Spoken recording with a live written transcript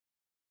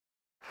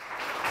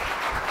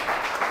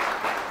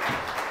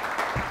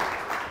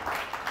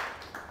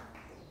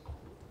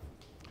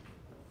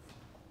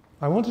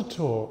I want to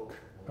talk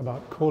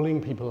about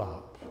calling people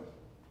up,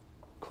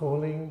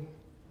 calling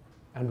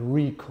and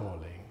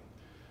recalling.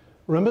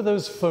 Remember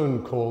those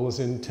phone calls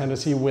in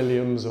Tennessee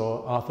Williams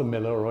or Arthur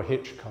Miller or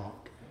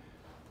Hitchcock?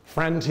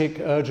 Frantic,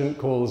 urgent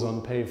calls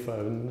on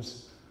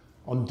payphones,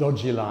 on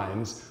dodgy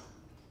lines.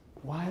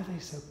 Why are they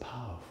so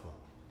powerful?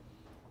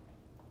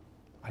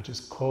 I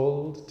just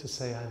called to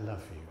say I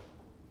love you,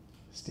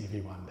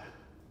 Stevie Wonder.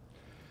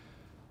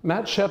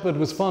 Matt Shepard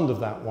was fond of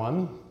that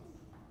one.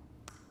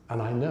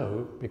 And I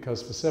know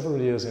because for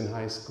several years in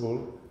high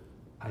school,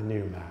 I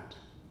knew Matt.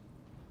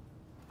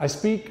 I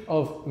speak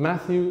of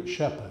Matthew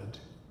Shepard,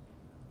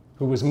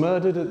 who was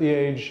murdered at the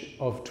age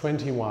of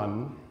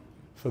 21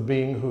 for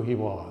being who he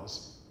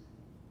was.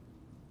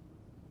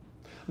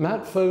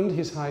 Matt phoned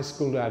his high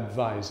school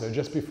advisor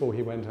just before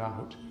he went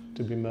out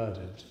to be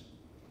murdered.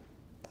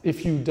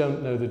 If you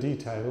don't know the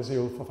details,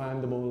 you'll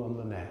find them all on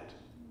the net.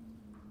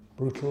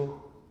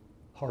 Brutal,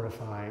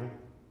 horrifying.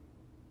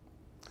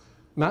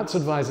 Matt's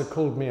advisor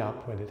called me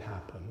up when it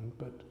happened,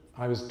 but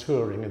I was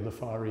touring in the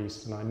Far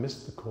East and I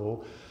missed the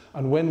call.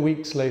 And when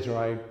weeks later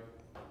I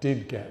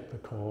did get the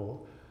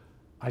call,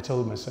 I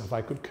told myself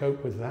I could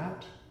cope with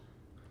that.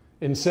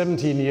 In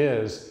 17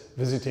 years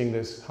visiting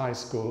this high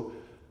school,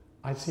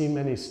 I'd seen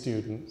many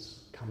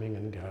students coming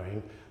and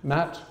going.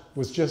 Matt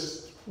was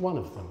just one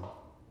of them,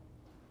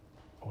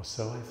 or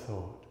so I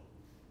thought.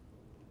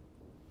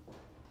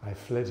 I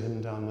fled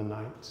him down the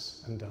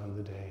nights and down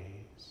the days.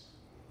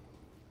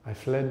 I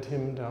fled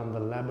him down the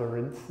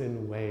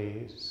labyrinthine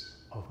ways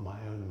of my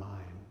own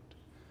mind.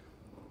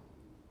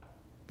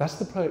 That's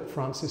the poet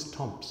Francis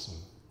Thompson.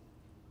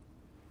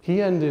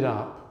 He ended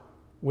up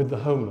with the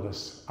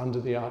homeless under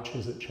the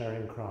arches at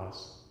Charing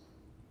Cross.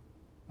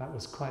 That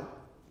was quite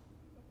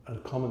a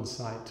common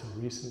sight till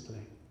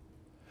recently.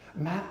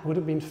 Matt would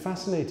have been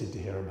fascinated to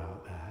hear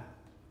about that.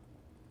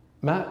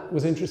 Matt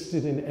was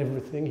interested in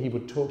everything. He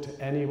would talk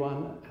to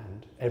anyone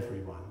and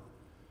everyone.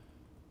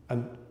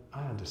 And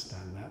I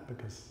understand that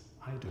because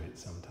I do it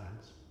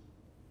sometimes.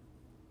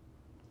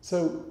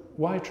 So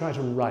why try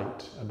to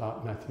write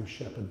about Matthew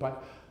Shepard?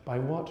 By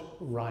what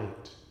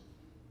right?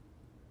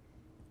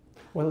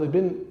 Well, there'd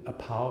been a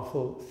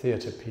powerful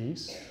theatre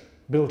piece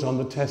built on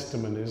the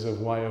testimonies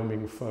of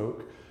Wyoming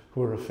folk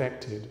who were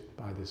affected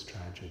by this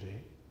tragedy.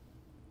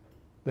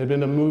 There'd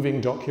been a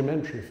moving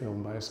documentary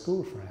film by a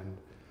school friend.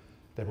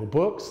 There were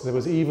books. There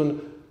was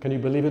even, can you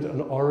believe it, an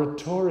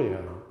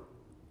oratorio.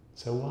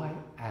 So why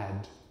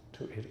add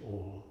to it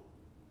all?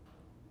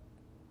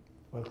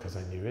 Well, because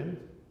I knew him,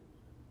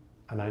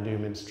 and I knew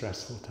him in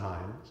stressful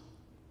times.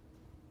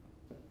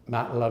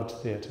 Matt loved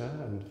theatre,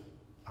 and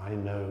I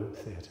know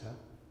theatre.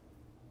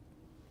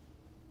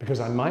 Because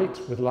I might,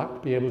 with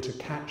luck, be able to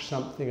catch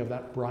something of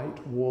that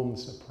bright, warm,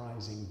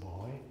 surprising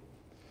boy.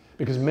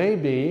 Because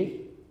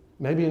maybe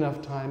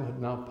enough time had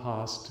now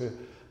passed to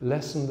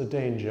lessen the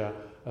danger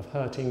of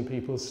hurting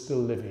people still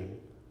living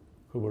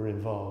who were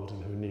involved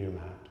and who knew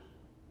Matt.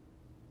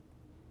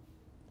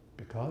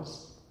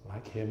 Because,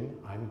 like him,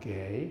 I'm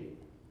gay,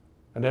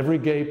 and every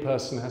gay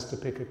person has to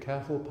pick a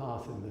careful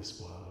path in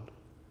this world.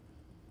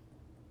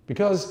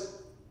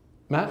 Because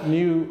Matt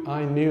knew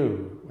I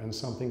knew when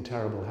something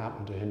terrible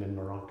happened to him in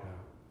Morocco,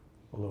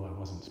 although I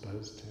wasn't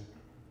supposed to.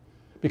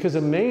 Because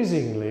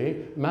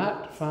amazingly,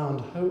 Matt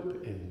found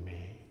hope in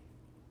me,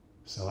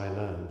 so I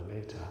learned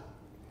later.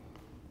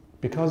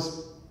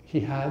 Because he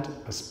had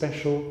a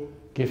special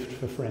gift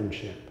for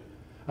friendship.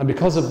 And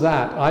because of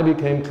that, I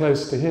became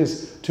close to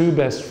his two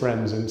best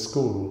friends in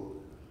school.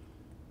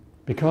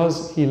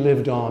 Because he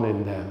lived on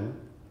in them,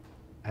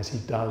 as he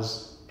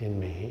does in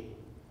me,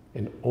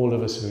 in all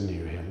of us who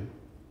knew him.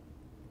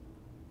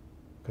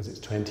 Because it's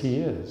 20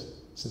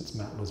 years since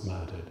Matt was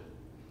murdered.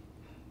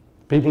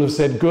 People have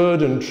said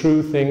good and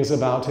true things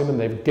about him, and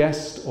they've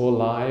guessed or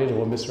lied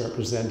or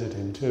misrepresented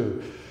him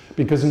too.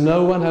 Because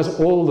no one has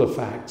all the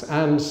facts,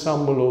 and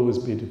some will always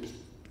be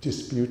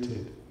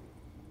disputed.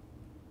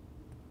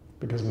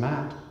 Because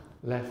Matt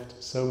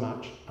left so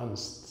much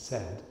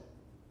unsaid.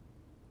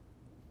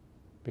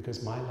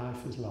 Because my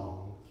life is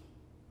long,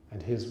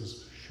 and his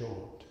was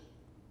short.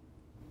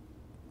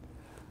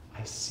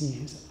 I see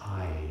his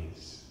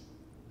eyes,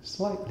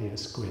 slightly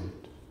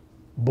asquint,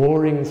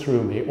 boring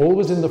through me,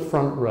 always in the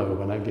front row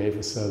when I gave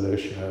a solo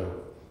show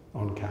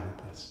on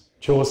campus.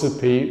 Chaucer,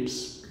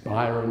 Pepys,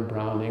 Byron,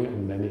 Browning,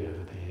 and many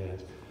over the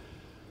years.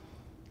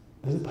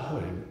 There's a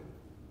poem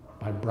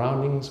by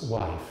Browning's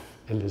wife,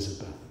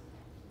 Elizabeth.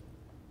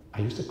 I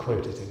used to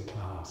quote it in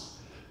class.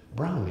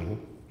 Browning,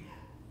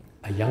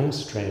 a young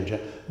stranger,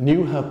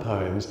 knew her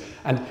poems,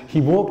 and he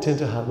walked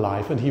into her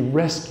life and he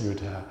rescued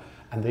her,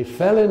 and they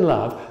fell in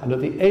love, and at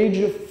the age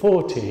of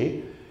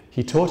 40,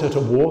 he taught her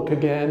to walk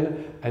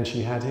again, and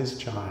she had his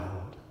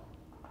child.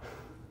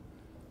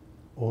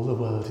 All the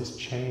world is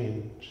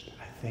changed,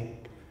 I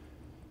think,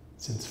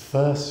 since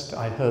first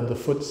I heard the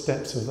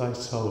footsteps of thy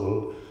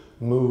soul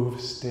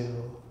move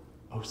still,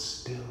 oh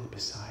still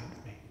beside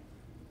me,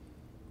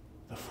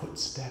 the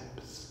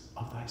footsteps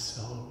of thy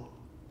soul.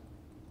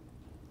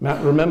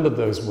 Matt remembered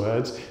those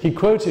words. He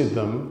quoted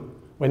them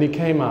when he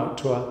came out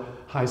to a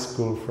high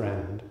school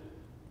friend.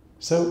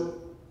 So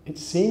it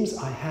seems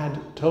I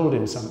had told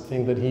him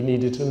something that he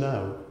needed to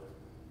know.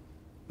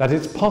 That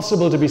it's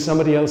possible to be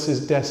somebody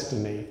else's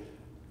destiny,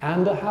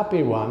 and a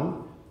happy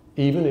one,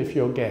 even if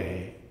you're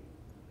gay.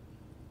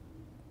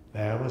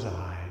 There was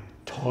I,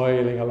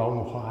 toiling along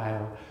a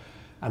while,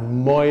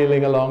 and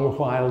moiling along a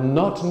while,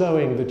 not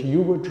knowing that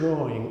you were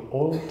drawing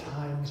all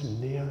times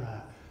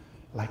nearer,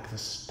 like the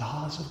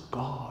stars of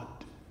God.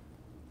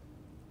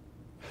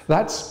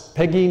 That's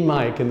Peggy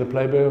Mike in the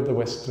Playboy of the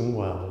Western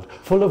World,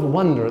 full of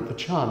wonder at the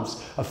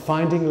chance of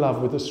finding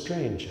love with a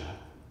stranger,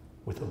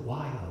 with the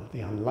wild,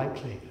 the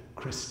unlikely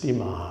Christy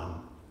Mann.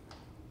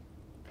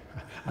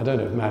 I don't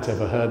know if Matt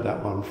ever heard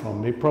that one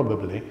from me,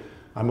 probably.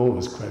 I'm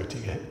always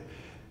quoting it.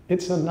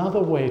 It's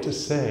another way to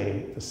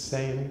say the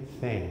same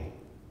thing.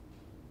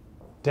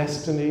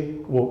 Destiny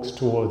walks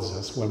towards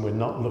us when we're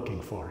not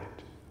looking for it.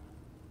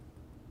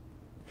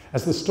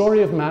 As the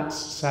story of Matt's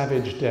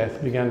savage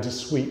death began to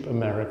sweep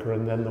America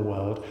and then the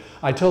world,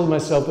 I told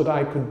myself that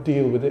I could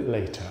deal with it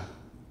later.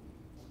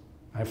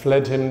 I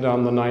fled him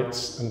down the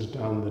nights and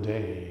down the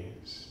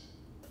days.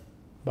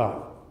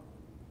 But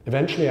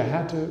eventually I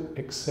had to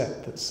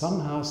accept that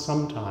somehow,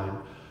 sometime,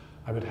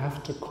 I would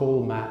have to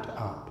call Matt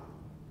up.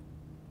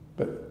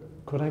 But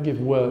could I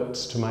give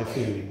words to my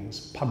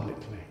feelings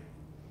publicly?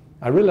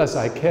 I realized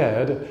I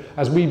cared,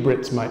 as we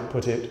Brits might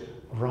put it,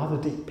 rather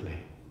deeply.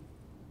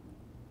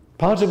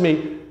 Part of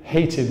me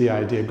hated the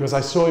idea because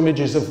I saw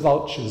images of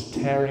vultures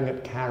tearing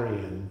at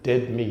carrion,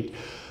 dead meat.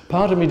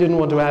 Part of me didn't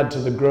want to add to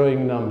the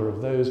growing number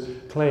of those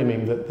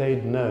claiming that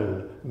they'd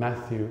known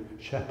Matthew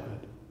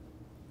Shepard.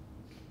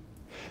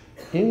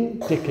 In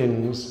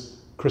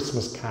Dickens'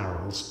 Christmas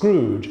Carol,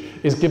 Scrooge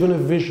is given a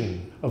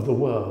vision of the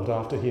world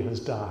after he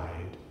has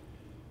died.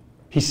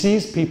 He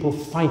sees people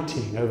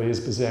fighting over his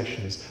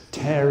possessions,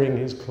 tearing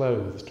his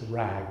clothes to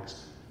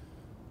rags.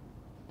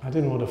 I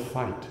didn't want to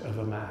fight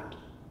over Matt.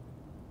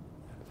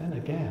 Then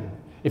again,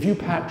 if you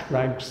patch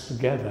rags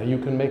together, you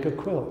can make a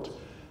quilt.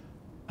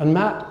 And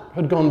Matt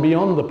had gone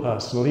beyond the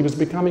personal. He was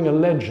becoming a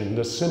legend,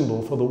 a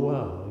symbol for the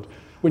world,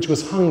 which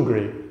was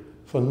hungry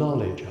for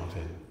knowledge of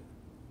him.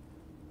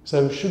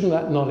 So shouldn't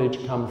that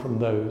knowledge come from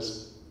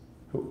those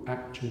who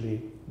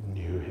actually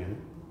knew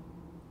him?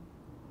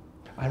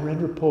 I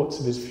read reports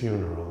of his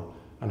funeral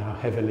and how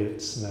heavily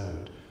it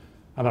snowed.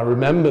 And I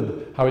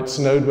remembered how it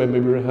snowed when we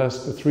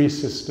rehearsed The Three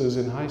Sisters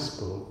in high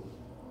school.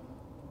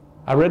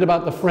 I read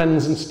about the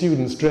friends and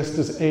students dressed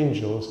as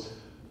angels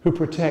who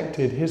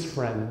protected his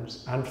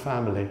friends and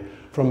family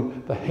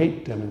from the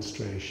hate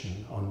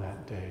demonstration on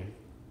that day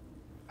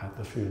at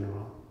the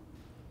funeral.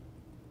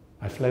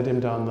 I fled him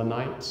down the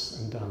nights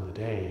and down the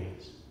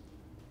days,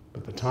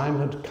 but the time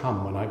had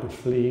come when I could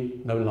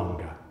flee no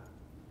longer.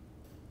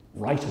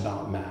 Write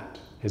about Matt,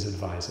 his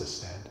advisor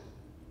said.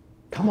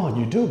 Come on,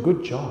 you do a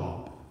good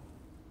job.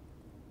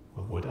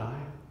 Well, would I?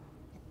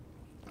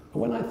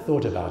 When I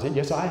thought about it,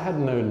 yes, I had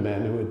known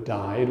men who had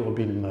died or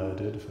been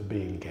murdered for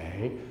being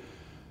gay.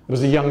 There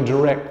was a young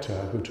director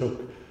who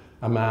took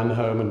a man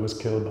home and was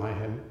killed by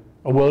him.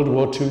 A World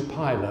War II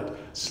pilot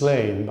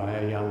slain by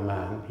a young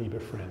man he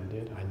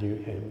befriended. I knew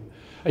him.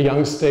 A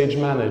young stage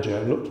manager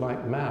who looked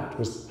like Matt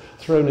was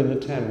thrown in the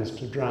Thames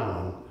to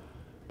drown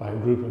by a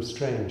group of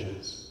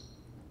strangers.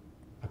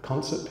 A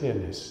concert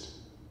pianist,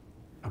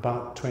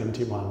 about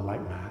 21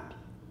 like Matt,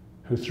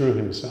 who threw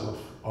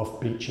himself off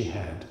Beachy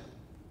Head.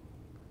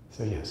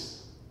 So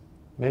yes,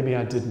 maybe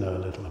I did know a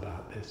little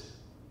about this.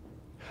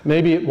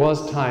 Maybe it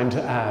was time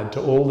to add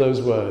to all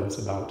those words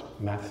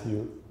about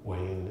Matthew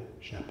Wayne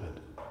Shepard.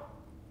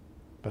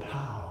 But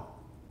how?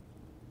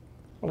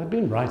 Well, I've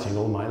been writing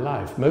all my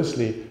life,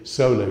 mostly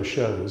solo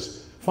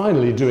shows,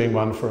 finally doing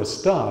one for a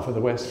star for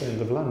the West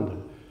End of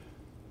London.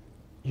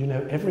 You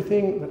know,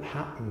 everything that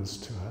happens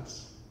to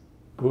us,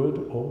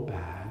 good or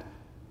bad,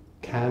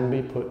 can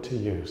be put to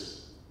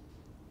use.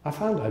 I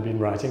found I'd been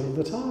writing all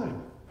the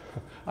time.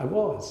 I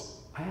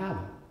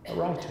am a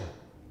writer.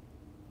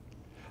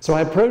 So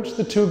I approached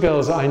the two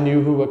girls I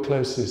knew who were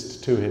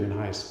closest to him in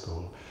high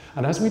school.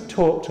 And as we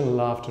talked and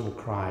laughed and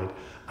cried,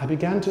 I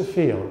began to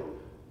feel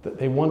that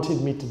they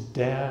wanted me to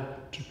dare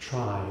to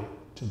try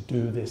to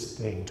do this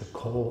thing, to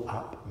call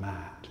up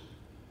Matt.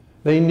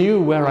 They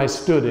knew where I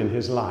stood in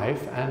his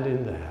life and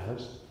in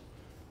theirs.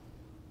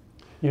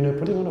 You know,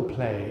 putting on a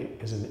play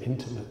is an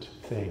intimate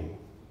thing.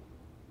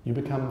 You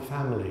become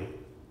family.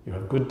 You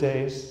have good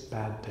days,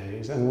 bad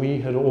days, and we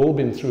had all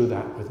been through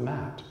that with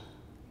Matt.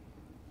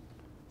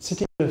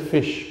 Sitting in a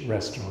fish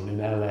restaurant in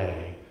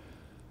LA,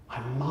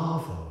 I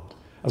marveled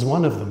as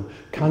one of them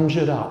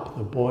conjured up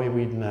the boy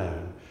we'd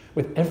known.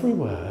 With every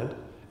word,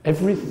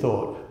 every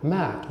thought,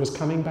 Matt was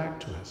coming back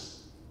to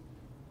us.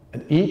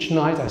 And each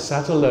night I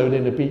sat alone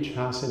in a beach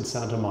house in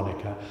Santa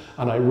Monica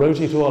and I wrote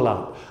it all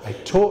up. I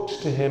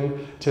talked to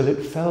him till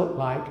it felt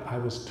like I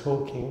was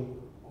talking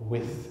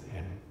with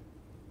him.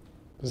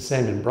 It was the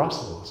same in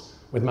Brussels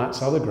with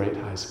Matt's other great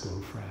high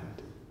school friend.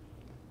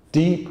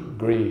 Deep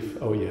grief,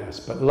 oh yes,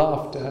 but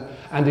laughter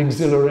and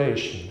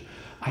exhilaration.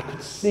 I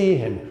could see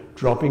him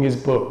dropping his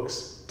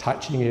books,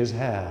 touching his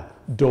hair,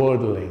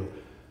 dawdling,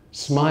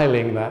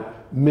 smiling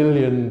that $1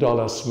 million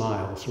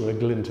smile through a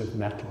glint of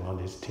metal on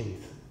his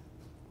teeth.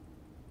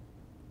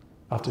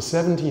 After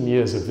 17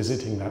 years of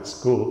visiting that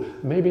school,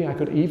 maybe I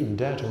could even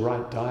dare to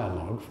write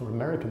dialogue for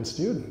American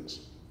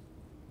students.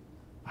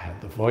 I had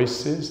the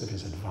voices of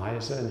his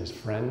advisor and his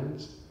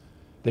friends.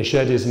 They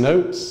shared his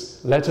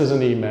notes, letters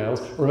and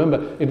emails.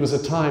 Remember, it was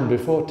a time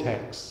before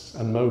texts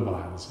and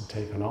mobiles had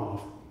taken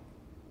off.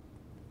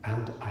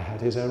 And I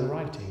had his own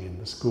writing in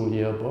the school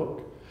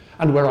yearbook.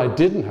 And where I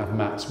didn't have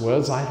Matt's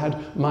words, I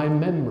had my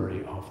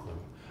memory of them.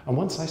 And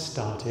once I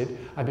started,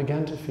 I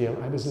began to feel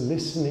I was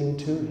listening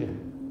to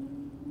him.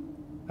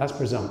 That's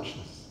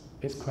presumptuous.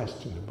 It's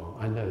questionable.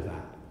 I know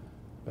that.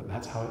 But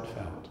that's how it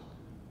felt.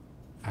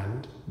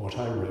 And what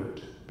I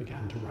wrote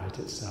began to write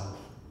itself.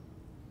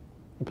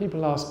 And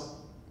people ask,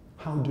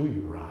 how do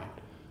you write?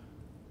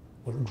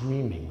 Well,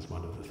 dreaming's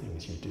one of the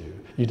things you do.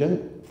 You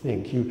don't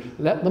think. You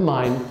let the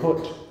mind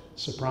put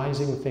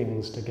surprising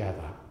things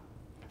together.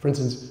 For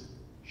instance,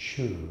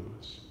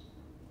 shoes.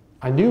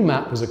 I knew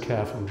Matt was a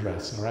careful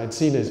dresser. I'd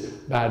seen his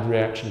bad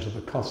reaction to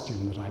the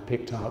costume that I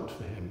picked out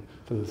for him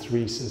for the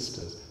three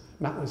sisters.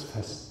 Matt was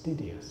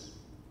fastidious.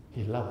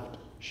 He loved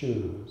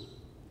shoes.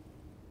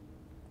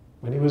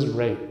 When he was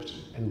raped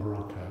in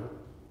Morocco,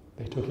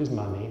 they took his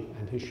money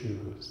and his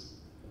shoes.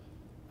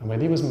 And when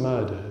he was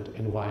murdered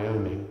in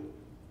Wyoming,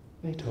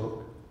 they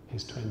took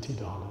his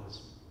 $20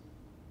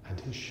 and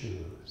his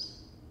shoes.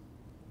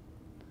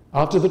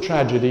 After the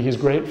tragedy, his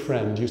great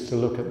friend used to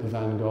look at the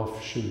Van Gogh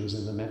shoes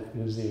in the Met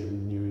Museum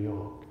in New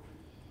York,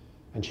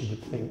 and she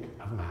would think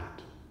of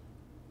Matt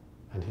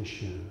and his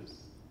shoes.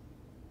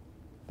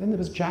 Then there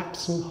was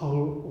Jackson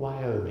Hole,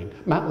 Wyoming.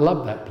 Matt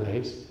loved that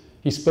place.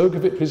 He spoke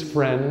of it to his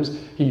friends.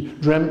 He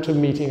dreamt of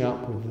meeting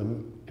up with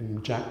them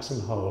in Jackson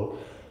Hole.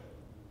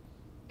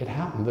 It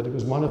happened that it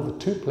was one of the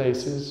two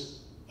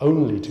places,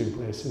 only two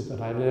places, that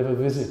I'd ever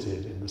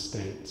visited in the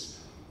States.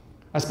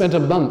 I spent a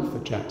month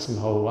at Jackson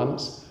Hole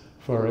once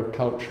for a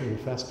cultural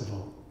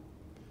festival.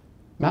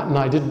 Matt and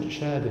I didn't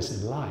share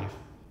this in life,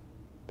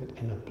 but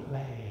in a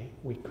play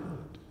we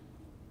could.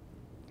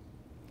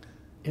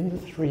 In The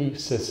Three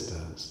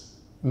Sisters,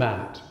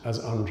 Matt, as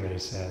Andre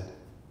said,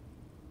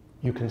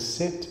 you can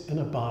sit in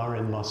a bar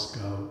in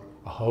Moscow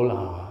a whole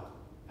hour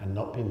and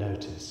not be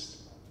noticed.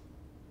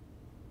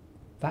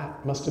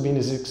 That must have been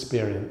his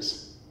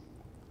experience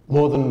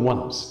more than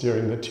once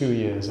during the 2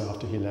 years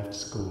after he left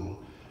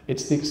school.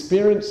 It's the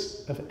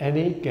experience of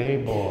any gay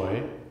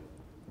boy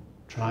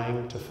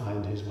trying to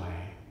find his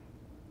way.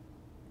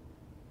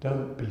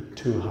 Don't be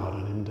too hard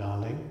on him,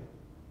 darling,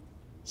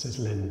 says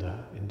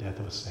Linda in Death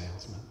of a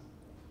Salesman.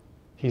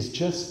 He's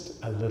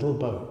just a little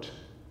boat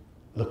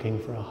looking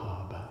for a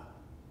harbour.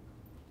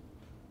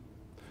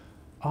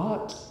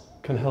 Art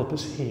can help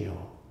us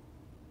heal.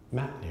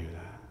 Matt knew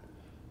that.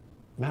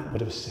 Matt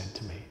would have said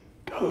to me,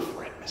 go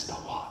for it, Mr.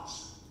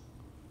 Watts.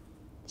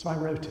 So I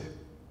wrote it.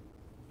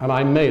 And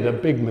I made a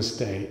big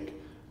mistake.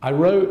 I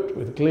wrote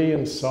with glee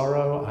and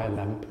sorrow. I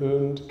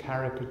lampooned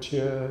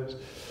caricatures.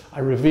 I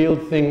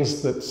revealed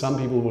things that some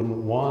people wouldn't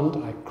want.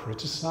 I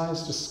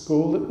criticized a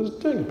school that was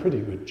doing a pretty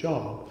good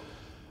job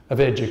of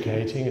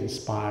educating,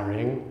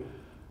 inspiring.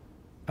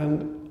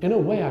 And in a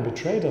way, I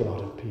betrayed a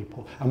lot of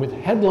people. And with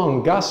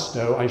headlong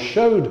gusto, I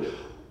showed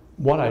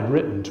what I'd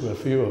written to a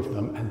few of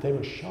them, and they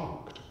were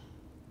shocked.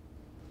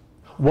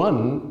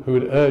 One, who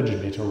had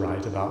urged me to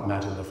write about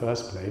Matt in the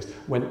first place,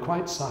 went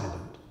quite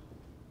silent.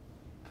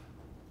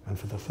 And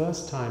for the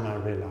first time, I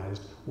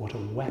realized what a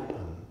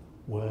weapon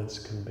words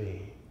can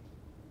be,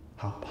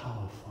 how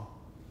powerful.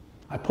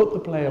 I put the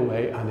play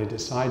away and I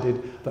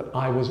decided that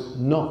I was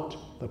not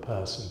the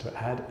person to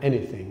add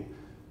anything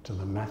to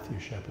the Matthew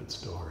Shepard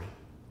story.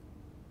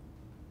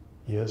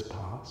 Years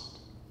passed,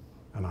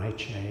 and I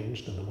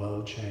changed, and the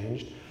world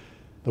changed.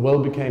 The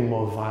world became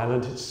more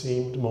violent, it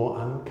seemed, more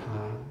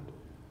unkind.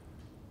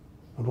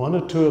 And one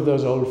or two of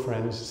those old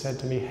friends said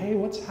to me, hey,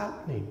 what's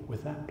happening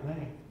with that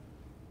play?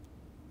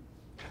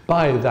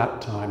 By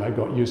that time, I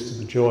got used to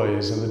the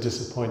joys and the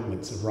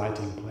disappointments of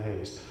writing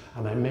plays,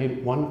 and I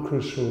made one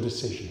crucial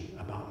decision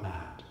about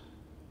Matt.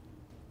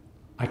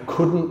 I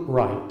couldn't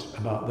write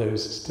about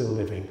those still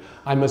living.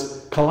 I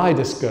must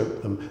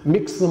kaleidoscope them,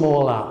 mix them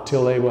all up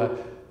till they were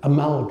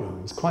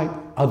amalgams, quite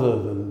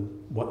other than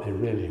what they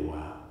really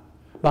were,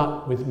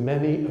 but with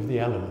many of the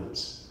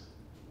elements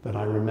that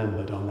I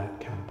remembered on that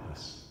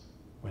campus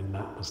when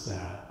Matt was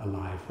there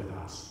alive with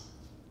us.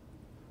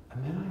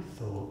 And then I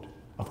thought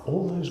of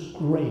all those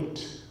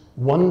great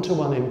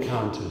one-to-one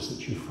encounters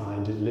that you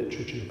find in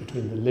literature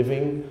between the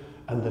living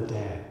and the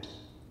dead.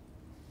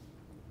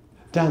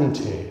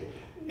 Dante,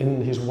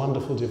 in his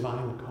wonderful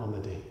Divine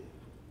Comedy,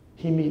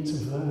 he meets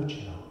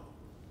Virgil,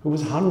 who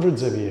was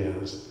hundreds of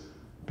years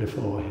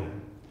before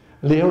him.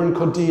 Lear and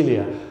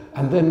Cordelia,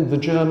 and then the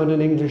German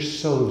and English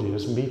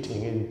soldiers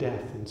meeting in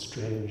death in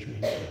strange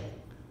meeting.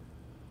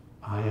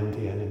 I am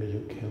the enemy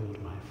you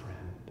killed, my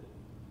friend.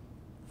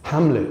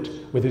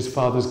 Hamlet with his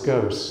father's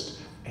ghost,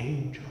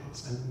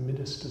 angels and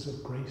ministers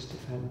of grace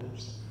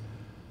defenders.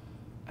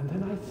 And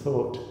then I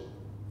thought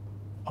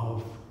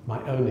of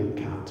my own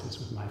encounters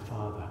with my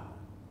father.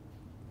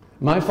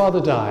 My father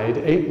died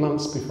 8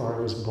 months before I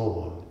was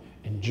born,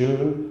 in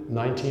June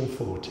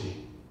 1940.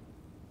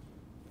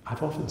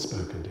 I've often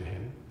spoken to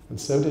him,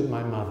 and so did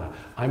my mother.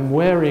 I'm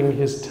wearing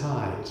his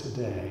tie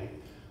today,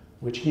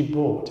 which he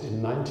bought in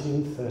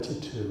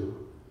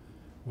 1932,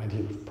 when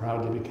he was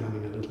proudly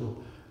becoming a little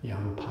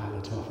young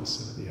pilot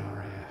officer of the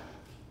RAF.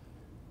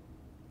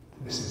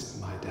 This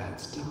is my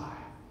dad's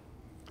tie,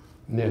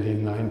 nearly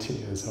 90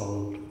 years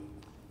old.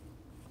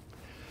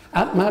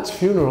 At Matt's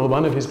funeral,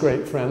 one of his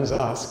great friends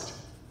asked,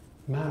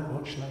 "Matt,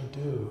 what shall I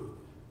do?"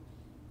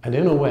 And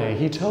in a way,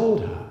 he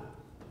told her.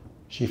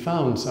 She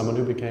found someone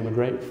who became a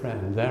great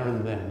friend there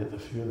and then at the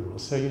funeral.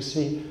 So you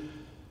see,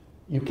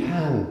 you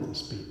can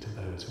speak to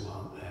those who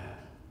aren't there.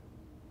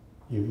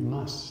 You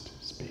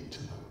must speak to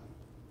them.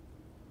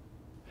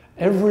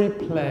 Every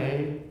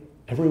play,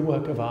 every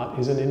work of art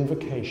is an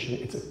invocation.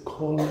 It's a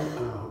calling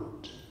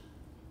out.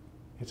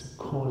 It's a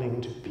calling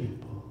to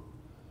people.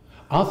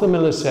 Arthur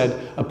Miller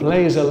said, "A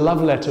play is a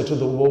love letter to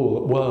the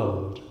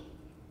world,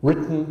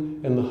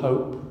 written in the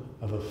hope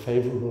of a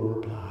favourable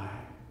reply."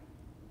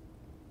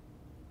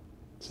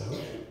 So,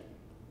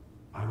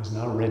 I was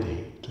now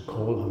ready to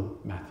call on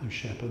Matthew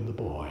Shepard the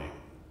boy,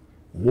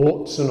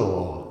 warts and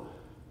all,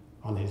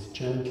 on his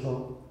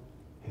gentle,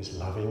 his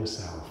loving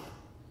self.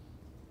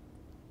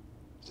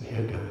 So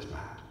here goes,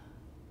 Matt.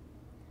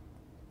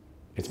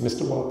 It's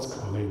Mr. Watts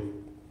calling.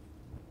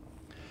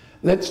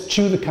 Let's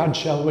chew the cud,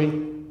 shall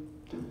we?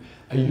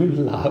 Are you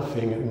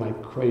laughing at my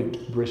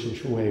quaint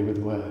British way with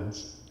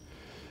words?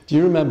 Do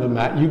you remember,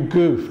 Matt, you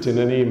goofed in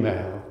an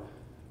email.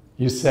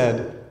 You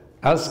said,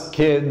 "Us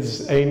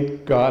kids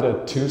ain't got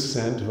a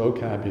 2-cent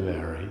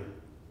vocabulary."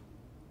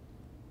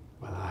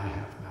 Well, I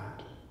have,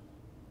 Matt.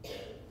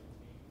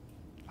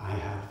 I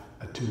have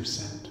a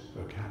 2-cent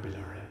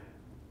vocabulary.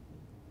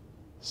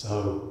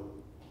 So,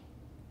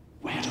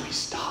 where do we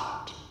start?